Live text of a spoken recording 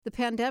The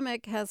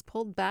pandemic has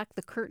pulled back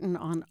the curtain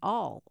on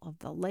all of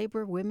the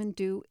labor women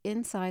do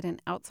inside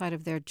and outside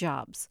of their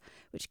jobs,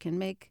 which can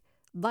make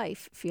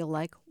life feel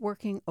like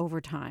working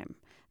overtime.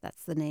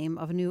 That's the name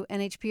of a new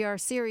NHPR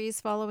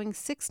series following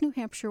 6 New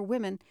Hampshire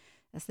women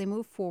as they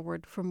move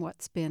forward from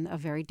what's been a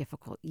very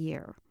difficult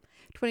year.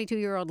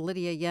 22-year-old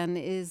Lidia Yen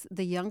is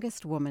the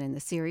youngest woman in the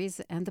series,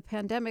 and the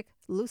pandemic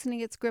loosening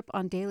its grip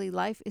on daily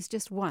life is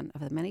just one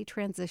of the many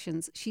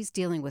transitions she's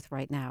dealing with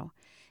right now.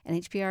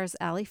 NHPR's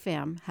Ali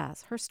Pham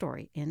has her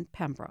story in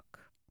Pembroke.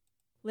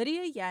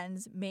 Lidia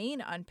Yen's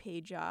main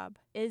unpaid job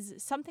is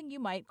something you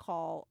might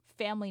call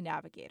family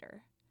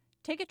navigator.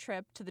 Take a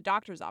trip to the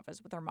doctor's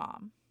office with her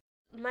mom.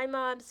 My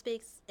mom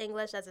speaks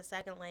English as a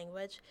second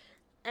language,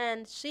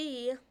 and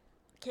she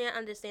can't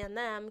understand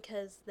them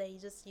because they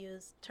just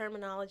use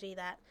terminology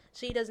that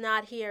she does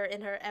not hear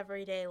in her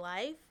everyday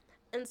life.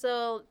 And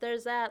so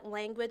there's that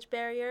language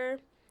barrier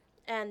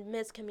and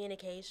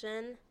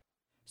miscommunication.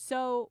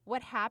 So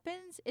what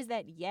happens is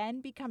that Yen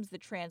becomes the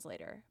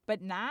translator,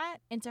 but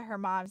not into her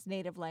mom's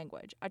native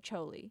language,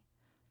 Acholi.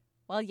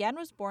 While Yen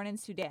was born in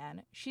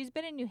Sudan, she's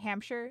been in New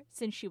Hampshire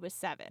since she was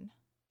 7.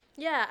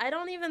 Yeah, I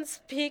don't even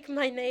speak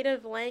my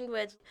native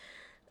language.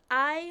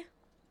 I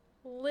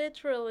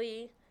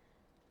literally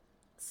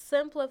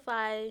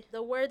simplify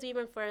the words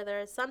even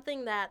further,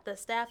 something that the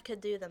staff could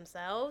do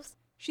themselves.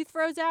 She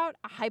throws out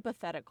a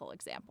hypothetical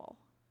example.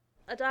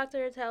 A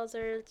doctor tells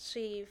her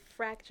she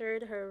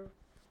fractured her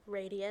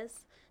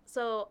radius,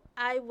 so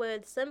I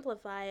would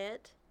simplify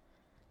it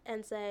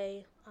and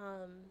say,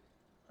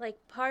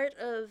 part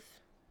of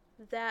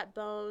that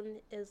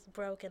bone is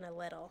broken a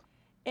little.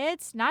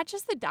 It's not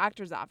just the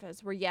doctor's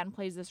office where Yen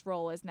plays this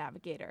role as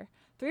navigator.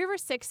 3 of her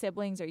 6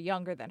 siblings are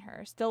younger than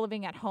her, still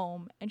living at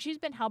home, and she's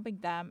been helping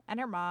them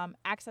and her mom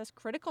access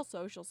critical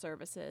social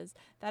services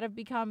that have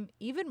become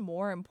even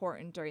more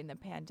important during the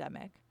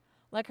pandemic,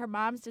 like her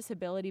mom's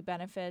disability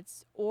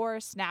benefits or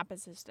SNAP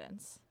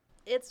assistance.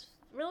 It's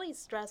really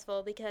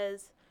stressful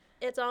because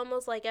it's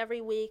almost like every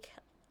week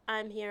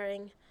I'm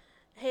hearing,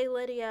 "Hey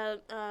Lydia,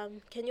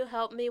 can you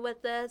help me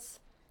with this?"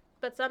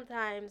 But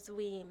sometimes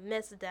we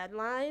miss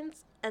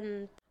deadlines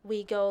and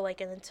we go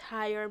like an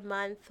entire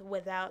month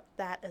without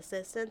that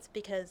assistance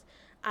because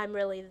I'm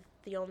really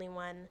the only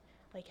one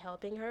like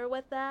helping her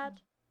with that.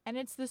 And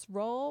it's this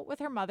role with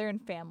her mother and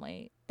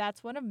family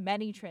that's one of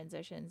many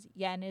transitions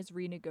Yen is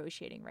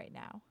renegotiating right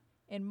now.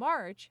 In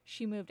March,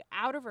 she moved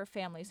out of her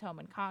family's home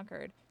in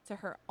Concord to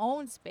her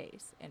own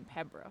space in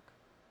Pembroke.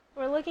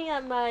 We're looking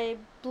at my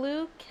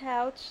blue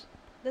couch.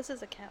 This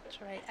is a couch,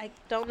 right? I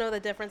don't know the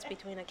difference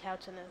between a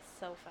couch and a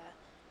sofa.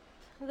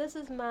 This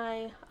is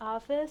my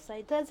office.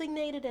 I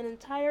designated an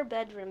entire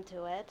bedroom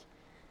to it.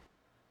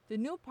 The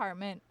new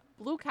apartment,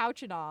 blue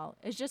couch and all,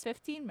 is just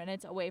 15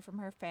 minutes away from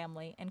her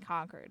family in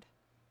Concord.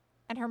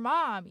 And her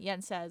mom,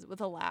 Yen says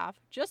with a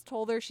laugh, just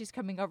told her she's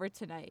coming over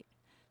tonight.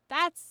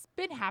 That's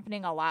been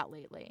happening a lot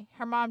lately.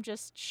 Her mom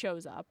just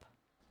shows up.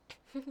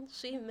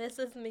 She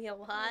misses me a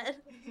lot.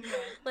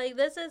 Like,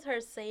 this is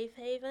her safe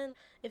haven.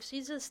 If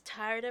she's just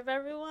tired of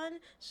everyone,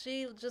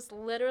 she just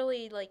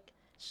literally,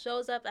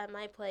 shows up at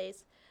my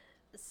place,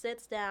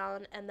 sits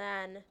down, and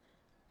then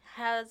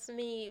has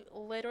me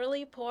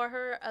literally pour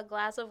her a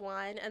glass of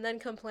wine and then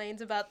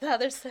complains about the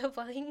other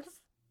siblings.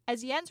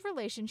 As Yen's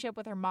relationship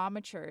with her mom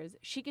matures,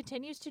 she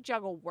continues to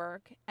juggle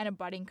work and a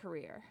budding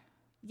career.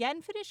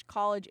 Yen finished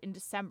college in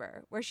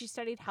December, where she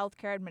studied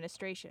healthcare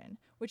administration,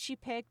 which she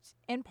picked,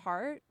 in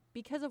part,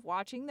 because of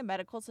watching the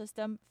medical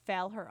system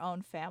fail her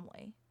own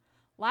family.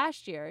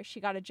 Last year,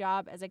 she got a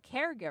job as a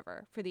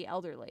caregiver for the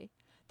elderly.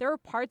 There were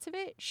parts of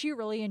it she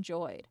really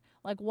enjoyed,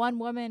 like one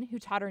woman who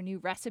taught her new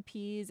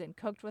recipes and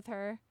cooked with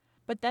her.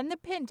 But then the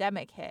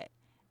pandemic hit,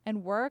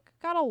 and work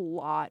got a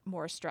lot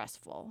more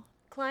stressful.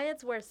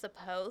 Clients were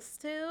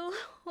supposed to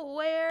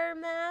wear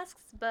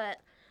masks, but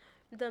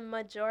the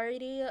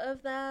majority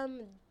of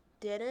them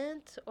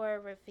didn't or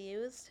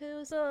refused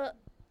to. So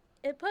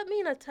it put me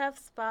in a tough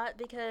spot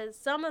because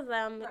some of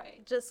them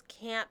just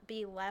can't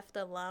be left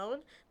alone.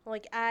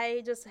 Like,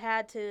 I just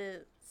had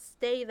to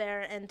stay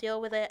there and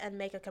deal with it and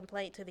make a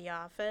complaint to the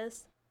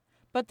office.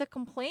 But the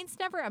complaints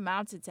never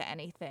amounted to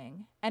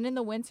anything. And in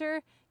the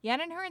winter,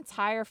 Yen and her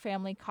entire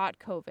family caught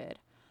COVID,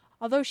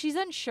 although she's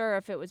unsure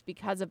if it was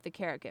because of the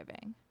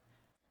caregiving.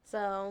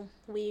 So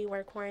we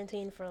were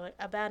quarantined for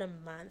about a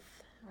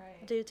month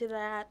due to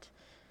that,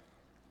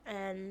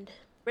 and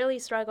really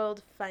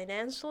struggled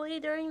financially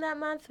during that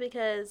month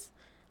because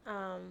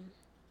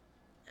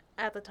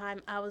at the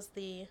time I was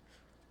the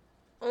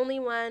only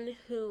one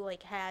who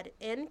had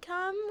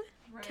income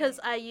because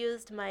I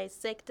used my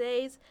sick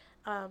days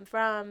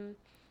from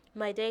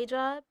my day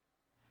job.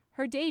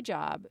 Her day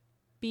job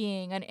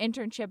being an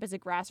internship as a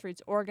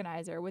grassroots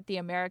organizer with the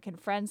American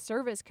Friends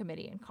Service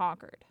Committee in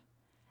Concord.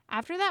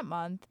 After that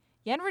month,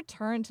 Yen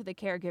returned to the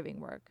caregiving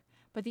work,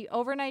 but the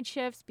overnight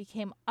shifts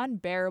became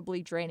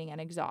unbearably draining and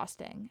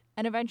exhausting,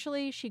 and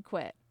eventually she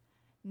quit.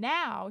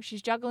 Now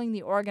she's juggling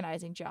the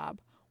organizing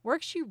job,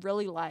 work she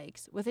really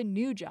likes, with a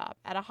new job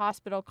at a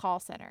hospital call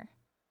center.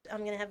 I'm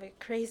going to have a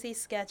crazy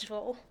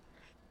schedule.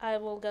 I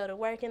will go to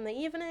work in the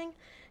evening,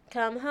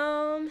 come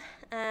home,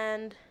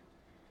 and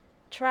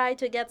try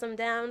to get some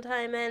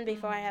downtime in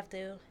before I have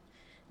to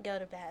go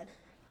to bed.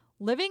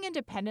 Living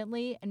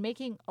independently and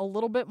making a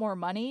little bit more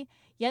money,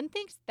 Yen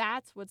thinks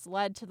that's what's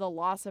led to the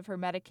loss of her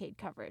Medicaid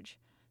coverage,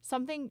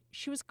 something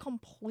she was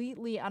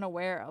completely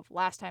unaware of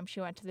last time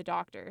she went to the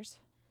doctors.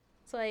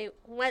 So I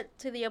went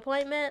to the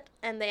appointment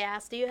and they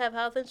asked, "Do you have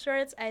health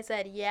insurance?" I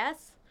said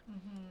yes.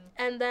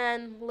 And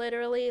then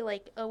literally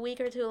like a week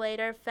or two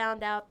later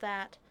found out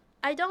that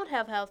I don't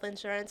have health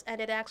insurance, and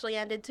it actually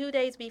ended 2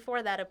 days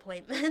before that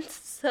appointment.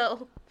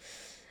 So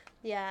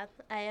yeah,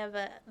 I have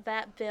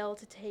that bill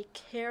to take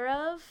care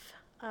of,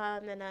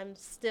 and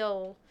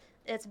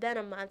it's been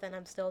a month and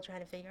I'm still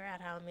trying to figure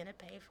out how I'm going to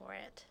pay for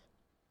it.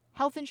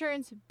 Health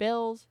insurance,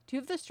 bills, two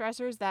of the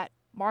stressors that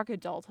mark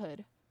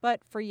adulthood.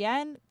 But for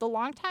Yen, the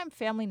longtime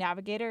family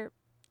navigator,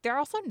 they're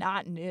also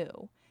not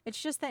new.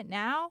 It's just that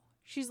now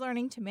she's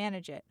learning to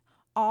manage it,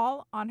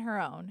 all on her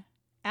own.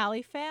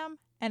 Allie Pham,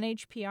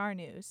 NHPR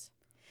News.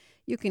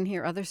 You can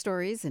hear other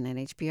stories in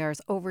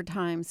NHPR's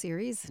Overtime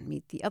series and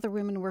meet the other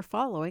women we're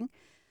following.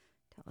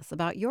 Tell us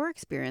about your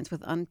experience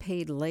with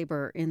unpaid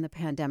labor in the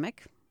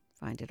pandemic.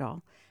 Find it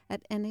all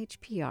at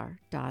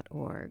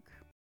nhpr.org.